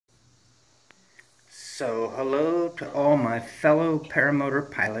So, hello to all my fellow paramotor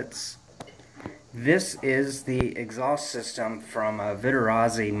pilots. This is the exhaust system from a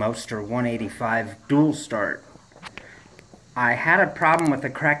Vittorazi Moster 185 dual start. I had a problem with a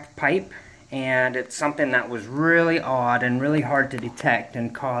cracked pipe, and it's something that was really odd and really hard to detect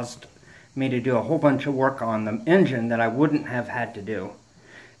and caused me to do a whole bunch of work on the engine that I wouldn't have had to do.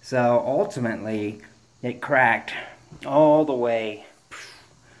 So ultimately, it cracked all the way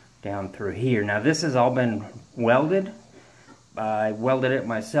down through here. Now this has all been welded. I welded it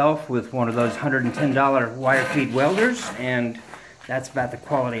myself with one of those $110 wire feed welders, and that's about the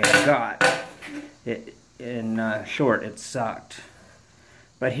quality I got. In short, it sucked.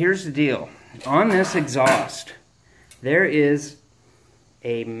 But here's the deal. On this exhaust, there is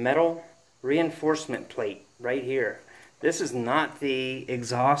a metal reinforcement plate right here. This is not the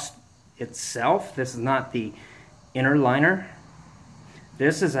exhaust itself. This is not the inner liner.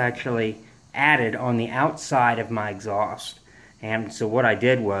 This is actually added on the outside of my exhaust. And so what I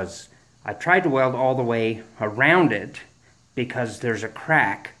did was I tried to weld all the way around it because there's a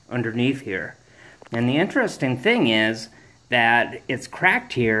crack underneath here. And the interesting thing is that it's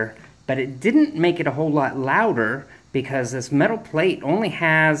cracked here, but it didn't make it a whole lot louder because this metal plate only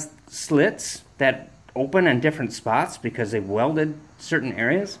has slits that open in different spots because they've welded certain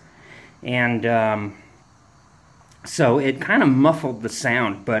areas. And so it kind of muffled the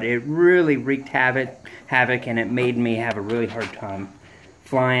sound, but it really wreaked havoc, and it made me have a really hard time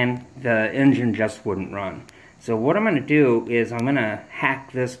flying. The engine just wouldn't run. So what I'm going to do is I'm going to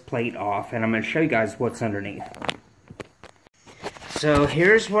hack this plate off, and I'm going to show you guys what's underneath. So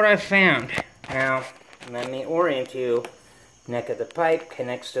here's what I found. Now, let me orient you. Neck of the pipe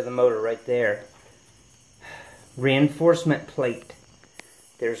connects to the motor right there. Reinforcement plate.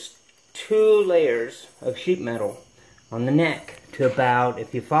 There's 2 layers of sheet metal on the neck to about,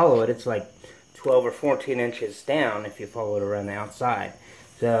 if you follow it, it's like 12 or 14 inches down if you follow it around the outside.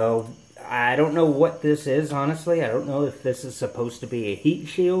 So I don't know what this is, honestly. I don't know if this is supposed to be a heat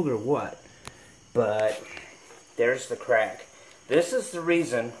shield or what, but there's the crack. This is the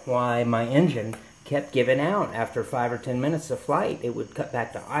reason why my engine kept giving out after 5 or 10 minutes of flight. It would cut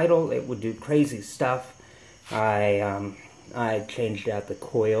back to idle. It would do crazy stuff. I changed out the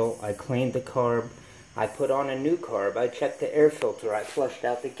coil. I cleaned the carb. I put on a new carb. I checked the air filter. I flushed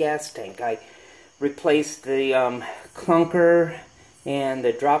out the gas tank. I replaced the clunker and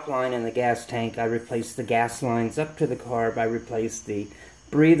the drop line in the gas tank. I replaced the gas lines up to the carb. I replaced the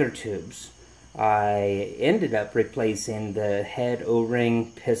breather tubes. I ended up replacing the head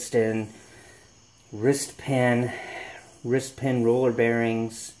O-ring, piston, wrist pin roller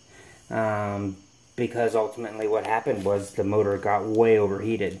bearings, because ultimately what happened was the motor got way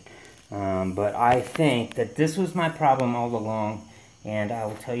overheated. But I think that this was my problem all along, and I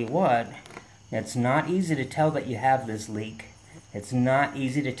will tell you what, it's not easy to tell that you have this leak. It's not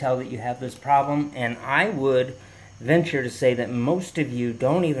easy to tell that you have this problem, and I would venture to say that most of you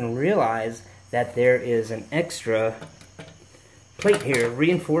don't even realize that there is an extra plate here,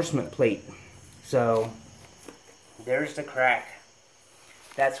 reinforcement plate. So, there's the crack.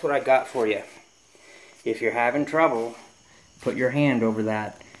 That's what I got for you. If you're having trouble, put your hand over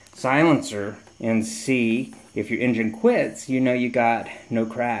that silencer and see if your engine quits, you know you got no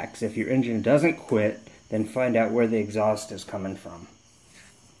cracks. If your engine doesn't quit, then find out where the exhaust is coming from.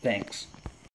 Thanks.